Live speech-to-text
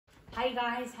Hey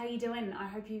guys, how you doing? I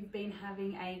hope you've been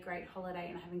having a great holiday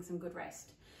and having some good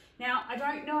rest. Now, I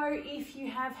don't know if you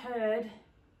have heard,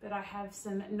 but I have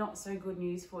some not so good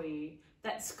news for you.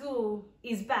 That school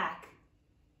is back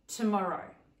tomorrow.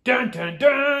 Dun dun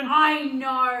dun! I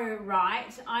know,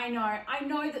 right? I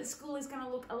know that school is going to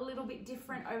look a little bit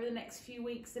different over the next few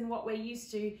weeks than what we're used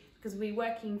to because we're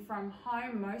working from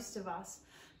home, most of us.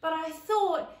 But I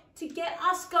thought to get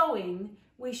us going,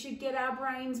 we should get our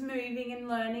brains moving and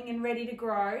learning and ready to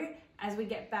grow as we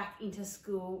get back into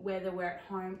school, whether we're at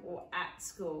home or at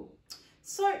school.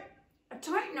 So I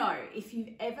don't know if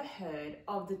you've ever heard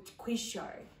of the quiz show,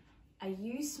 Are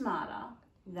You Smarter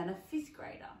Than a Fifth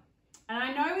Grader? And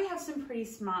I know we have some pretty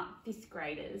smart fifth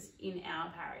graders in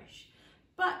our parish,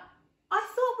 but I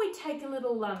thought we'd take a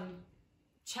little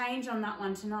change on that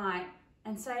one tonight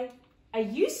and say, are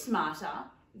you smarter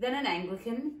than an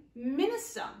Anglican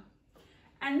minister?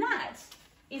 And that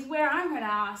is where I'm going to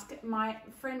ask my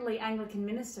friendly Anglican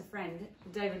minister friend,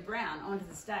 David Brown, onto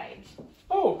the stage.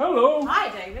 Oh, hello.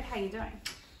 Hi, David. How you doing?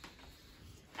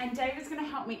 And David's going to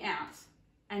help me out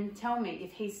and tell me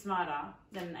if he's smarter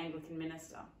than an Anglican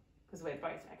minister. Because we're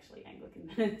both actually Anglican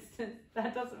ministers.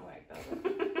 That doesn't work, does it?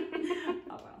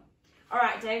 Oh, well. All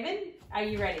right, David, are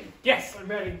you ready? Yes, I'm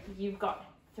ready. You've got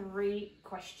 3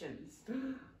 questions.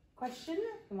 Question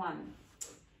 1.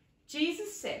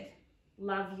 Jesus said,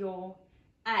 love your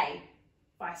A,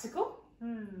 bicycle,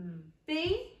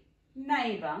 B,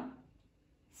 neighbour,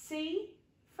 C,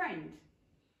 friend,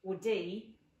 or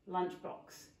D,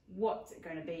 lunchbox. What's it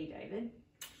going to be, David?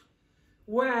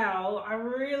 Well, I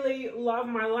really love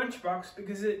my lunchbox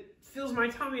because it fills my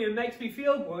tummy and makes me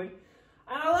feel good.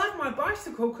 And I love my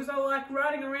bicycle because I like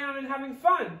riding around and having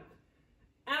fun.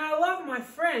 And I love my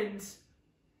friends.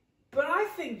 But I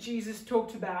think Jesus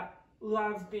talked about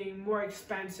love being more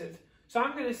expensive. So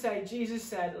I'm going to say Jesus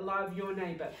said, love your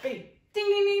neighbour. B. Ding,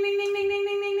 ding, ding, ding, ding, ding, ding,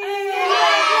 ding, ding, ding.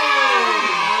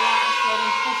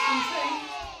 Question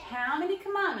 2. How many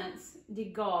commandments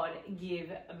did God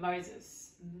give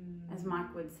Moses? As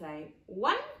Mike would say,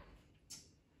 1,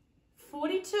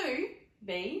 42,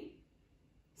 B,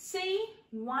 C,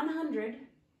 100,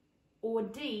 or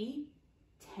D,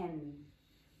 10.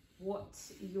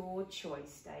 What's your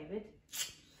choice, David?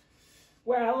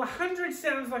 Well, 100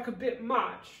 sounds like a bit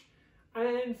much.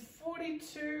 And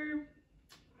 42,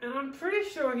 and I'm pretty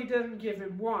sure he didn't give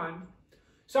him 1.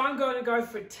 So I'm going to go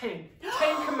for 10.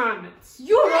 10 commandments.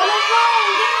 You're on a roll!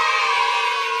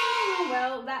 Yay!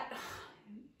 Well,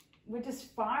 we're just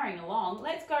firing along.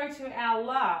 Let's go to our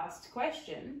last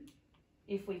question,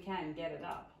 if we can get it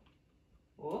up.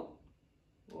 Or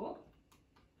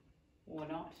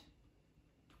not.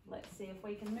 Let's see if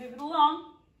we can move it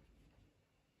along.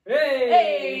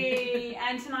 Hey!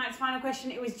 And tonight's final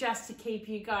question, it was just to keep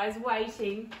you guys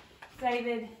waiting.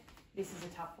 David, this is a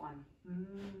tough one.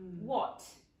 What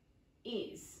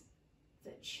is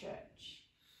the church?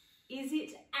 Is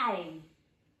it A,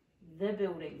 the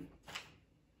building?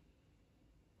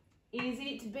 Is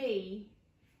it B,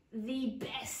 the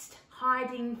best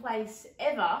hiding place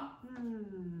ever?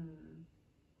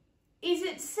 Is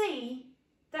it C,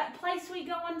 that place we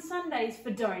go on Sundays for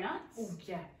donuts? Oh,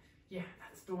 yeah,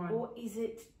 that's the one. Or is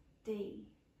it D,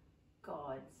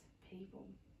 God's people?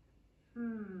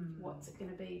 What's it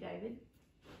going to be, David?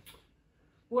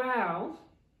 Well,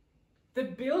 the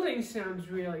building sounds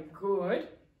really good.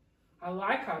 I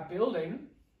like our building.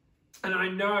 And I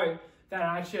know that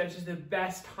our church is the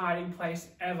best hiding place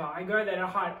ever. I go there to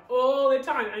hide all the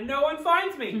time and no one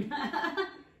finds me.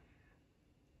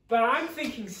 But I'm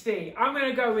thinking C. I'm going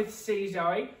to go with C,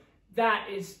 Zoe. That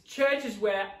is churches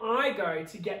where I go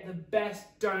to get the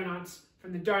best donuts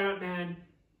from the Donut Man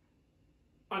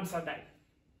on Sunday.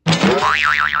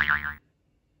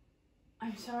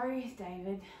 I'm sorry,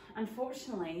 David.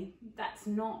 Unfortunately, that's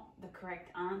not the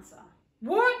correct answer.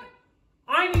 What?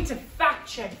 I need to fact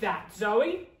check that,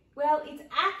 Zoe. Well,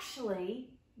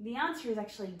 the answer is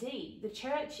actually D. The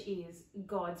church is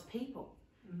God's people.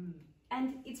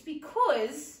 And it's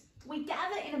because we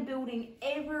gather in a building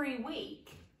every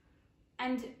week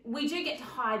and we do get to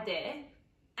hide there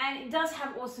and it does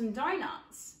have awesome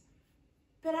donuts.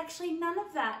 But actually none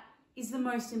of that is the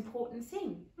most important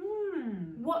thing.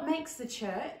 What makes the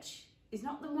church is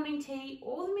not the morning tea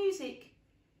or the music.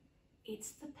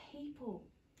 It's the people,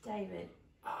 David.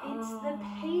 It's the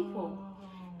people.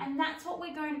 And that's what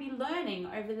we're going to be learning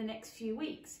over the next few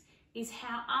weeks, is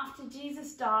how after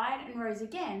Jesus died and rose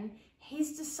again,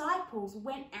 his disciples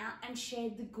went out and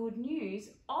shared the good news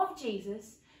of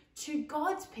Jesus to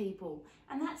God's people.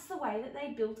 And that's the way that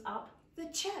they built up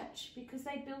the church, because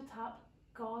they built up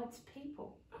God's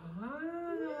people.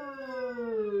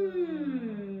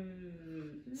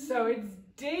 So it's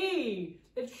D.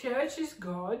 The church is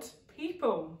God's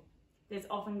people. There's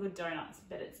often good donuts,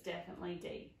 but it's definitely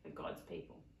D for God's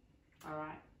people. All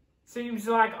right. Seems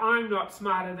like I'm not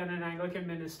smarter than an Anglican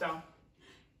minister.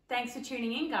 Thanks for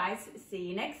tuning in, guys. See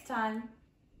you next time.